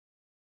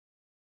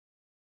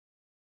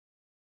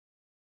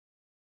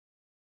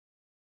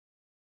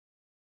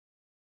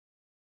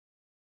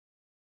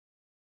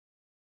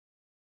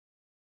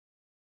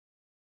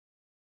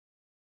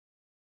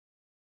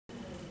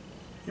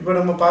இப்போ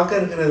நம்ம பார்க்க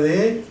இருக்கிறது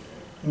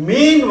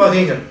மீன்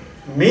வகைகள்.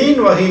 மீன்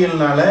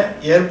வகைகள்னால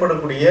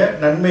ஏற்படக்கூடிய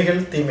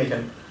நன்மைகள்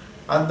தீமைகள்.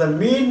 அந்த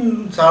மீன்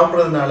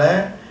சாப்பிட்றதுனால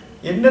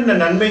என்னென்ன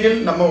நன்மைகள்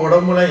நம்ம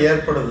உடம்புல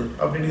ஏற்படுது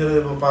அப்படிங்கிறத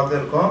இப்போ பார்க்க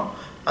இருக்கோம்.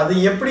 அது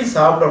எப்படி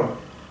சாப்பிடணும்,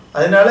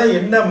 அதனால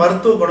என்ன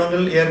மருத்துவ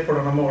குணங்கள்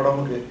ஏற்படும் நம்ம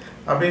உடம்புக்கு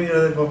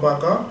அப்படிங்கிறத இப்போ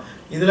பார்க்கோம்.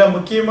 இதில்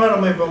முக்கியமாக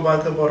நம்ம இப்போ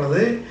பார்க்க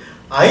போகிறது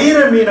ஐர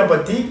மீனை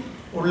பற்றி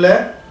உள்ள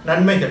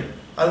நன்மைகள்.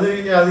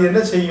 அது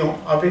என்ன செய்யும்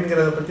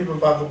அப்படிங்கிறத பற்றி இப்போ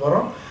பார்க்க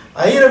போகிறோம்.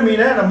 ஐர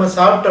மீனை நம்ம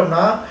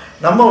சாப்பிட்டோம்னா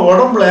நம்ம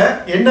உடம்புல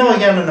என்ன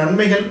வகையான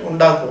நன்மைகள்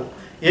உண்டாக்கும்,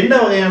 என்ன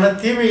வகையான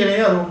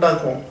தீமைகளையும் அது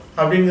உண்டாக்கும்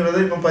அப்படிங்கிறத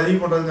இப்போ பதிவு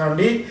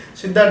பண்ணுறதுக்காண்டி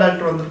சித்தா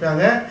டாக்டர்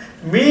வந்திருக்காங்க.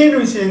 மீன்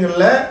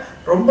விஷயங்களில்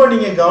ரொம்ப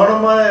நீங்கள்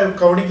கவனமாக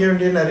கவனிக்க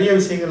வேண்டிய நிறைய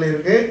விஷயங்கள்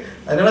இருக்குது.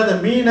 அதனால் அந்த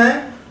மீனை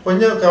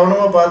கொஞ்சம்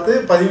கவனமாக பார்த்து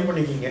பதிவு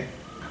பண்ணிக்கிங்க.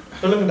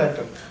 சொல்லுங்கள்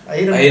டாக்டர்.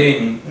 ஐரை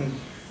மீன்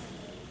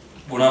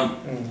குணம்.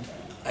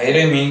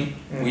 ஐரை மீன்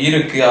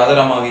உயிருக்கு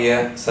ஆதாரமாகிய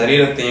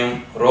சரீரத்தையும்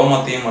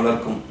ரோமத்தையும்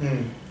வளர்க்கும்,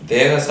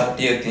 தேக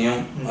சாட்டியத்தையும்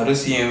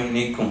அரிசியையும்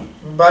நீக்கும்.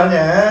 பாருங்க,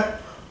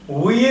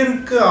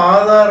 உயிருக்கு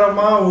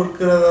ஆதாரமா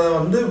இருக்கிறத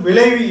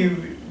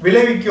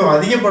விளைவிக்கும்,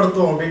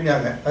 அதிகப்படுத்தும்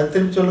அப்படின்னாங்க. அது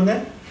திருப்பி சொல்லுங்க.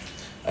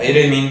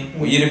 ஐரை மீன்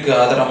உயிருக்கு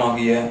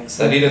ஆதாரமாகிய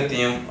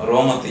சரீரத்தையும்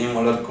ரோமத்தையும்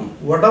வளர்க்கும்.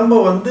 உடம்ப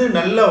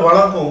நல்லா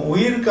வளர்க்கும்.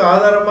 உயிருக்கு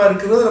ஆதாரமா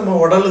இருக்கிறது நம்ம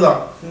உடல்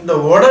தான். இந்த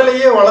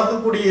உடலையே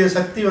வளர்க்கக்கூடிய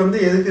சக்தி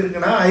எதுக்கு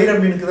இருக்குன்னா ஐர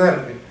மீனுக்கு தான்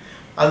இருக்கு.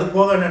 அது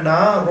போக என்னன்னா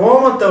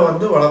ரோமத்தை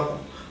வளர்க்கும்.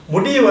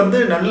 முடியை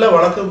நல்லா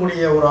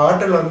வளர்க்கக்கூடிய ஒரு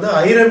ஆற்றல்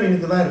ஐர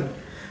மீனுக்கு தான் இருக்கு.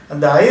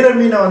 அந்த ஐர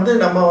மீனை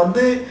நம்ம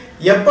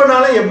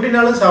எப்பனாலும்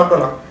எப்படினாலும்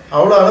சாப்பிடலாம்.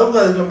 அவ்வளோ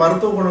அளவுக்கு அதுக்கு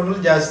மருத்துவ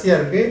குணங்கள் ஜாஸ்தியாக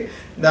இருக்குது.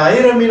 இந்த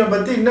ஐர மீனை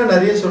பற்றி இன்னும்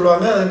நிறைய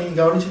சொல்லுவாங்க. அதை நீங்கள்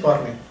கவனித்து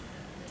பாருங்கள்.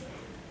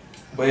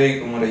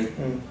 உபயோகிக்கும் முறை.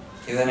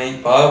 இதனை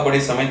பாகப்படி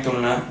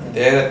சமைத்துள்ள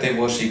தேகத்தை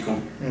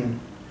போஷிக்கும்.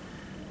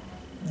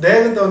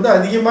 தேகத்தை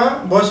அதிகமாக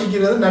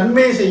போஷிக்கிறது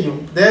நன்மையை செய்யும்.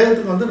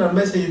 தேகத்துக்கு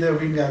நன்மை செய்யுது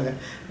அப்படிங்காங்க.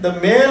 இந்த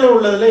மேலே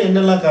உள்ளதில்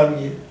என்னெல்லாம்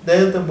காமிக்குது?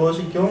 தேகத்தை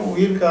போஷிக்கும்,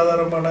 உயிருக்கு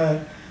ஆதாரமான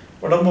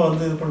உடம்பை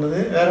இது பண்ணுது.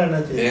 வேற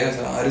என்னாச்சு?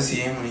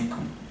 அரிசியை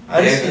நீக்கும்.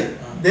 அரிசி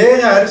தேக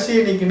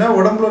அரிசியை நீக்கினா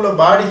உடம்புல உள்ள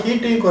பாடி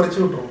ஹீட்டையும் குறைச்சி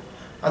விட்ரும்.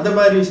 அந்த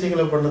மாதிரி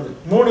விஷயங்களை பண்ணுது.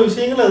 3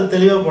 விஷயங்கள் அது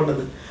தெளிவாக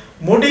பண்ணுது.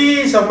 முடி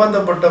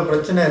சம்பந்தப்பட்ட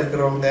பிரச்சனை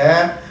இருக்கிறவங்க,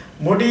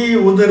 முடி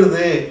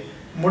உதிருது,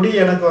 முடி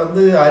எனக்கு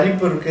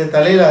அரிப்பு இருக்குது,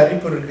 தலையில்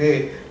அரிப்பு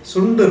இருக்குது,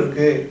 சுண்டு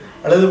இருக்குது,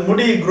 அல்லது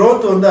முடி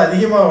க்ரோத்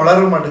அதிகமாக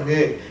வளர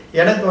மாட்டேங்குது,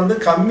 எனக்கு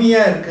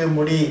கம்மியாக இருக்குது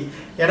முடி,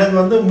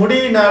 எனக்கு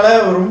முடியினால்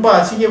ரொம்ப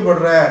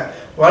அசிங்கப்படுறேன்,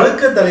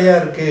 வழுக்க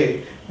தலையாக இருக்குது,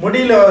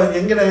 முடியில்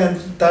எங்கே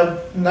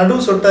நடு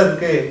சொட்டை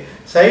இருக்குது,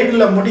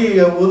 சைடில் முடி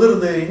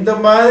உதிருது, இந்த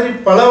மாதிரி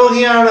பல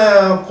வகையான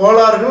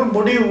கோளாறுகள்,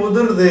 முடி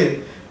உதிருது,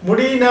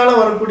 முடியினால்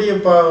வரக்கூடிய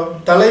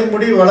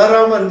தலைமுடி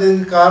வளராமல்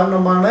இருக்கிறதுக்கு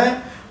காரணமான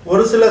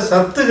ஒரு சில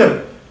சத்துகள்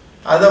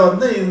அதை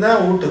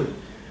இதுதான் ஊட்டுது.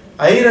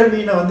 ஐர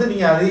மீனை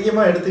நீங்கள்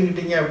அதிகமாக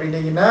எடுத்துக்கிட்டீங்க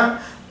அப்படின்னீங்கன்னா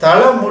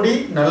தலைமுடி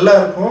நல்லா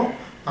இருக்கும்,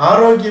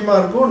 ஆரோக்கியமாக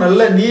இருக்கும்,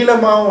 நல்ல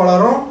நீளமாகவும்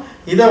வளரும்.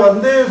 இதை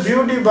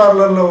பியூட்டி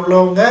பார்லரில்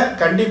உள்ளவங்க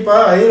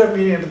கண்டிப்பாக ஐர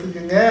மீன்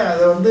எடுத்துக்கோங்க.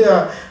 அதை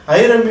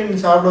ஐர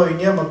மீன் சாப்பிட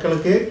வைங்க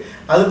மக்களுக்கு.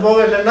 அது போக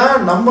இல்லைன்னா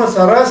நம்ம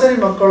சராசரி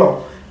மக்களும்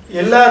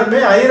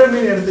எல்லாருமே ஐர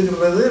மீன்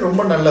எடுத்துக்கிறது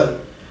ரொம்ப நல்லது.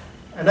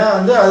 ஏன்னா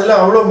அதில்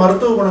அவ்வளோ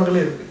மருத்துவ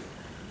குணங்கள் இருக்குது.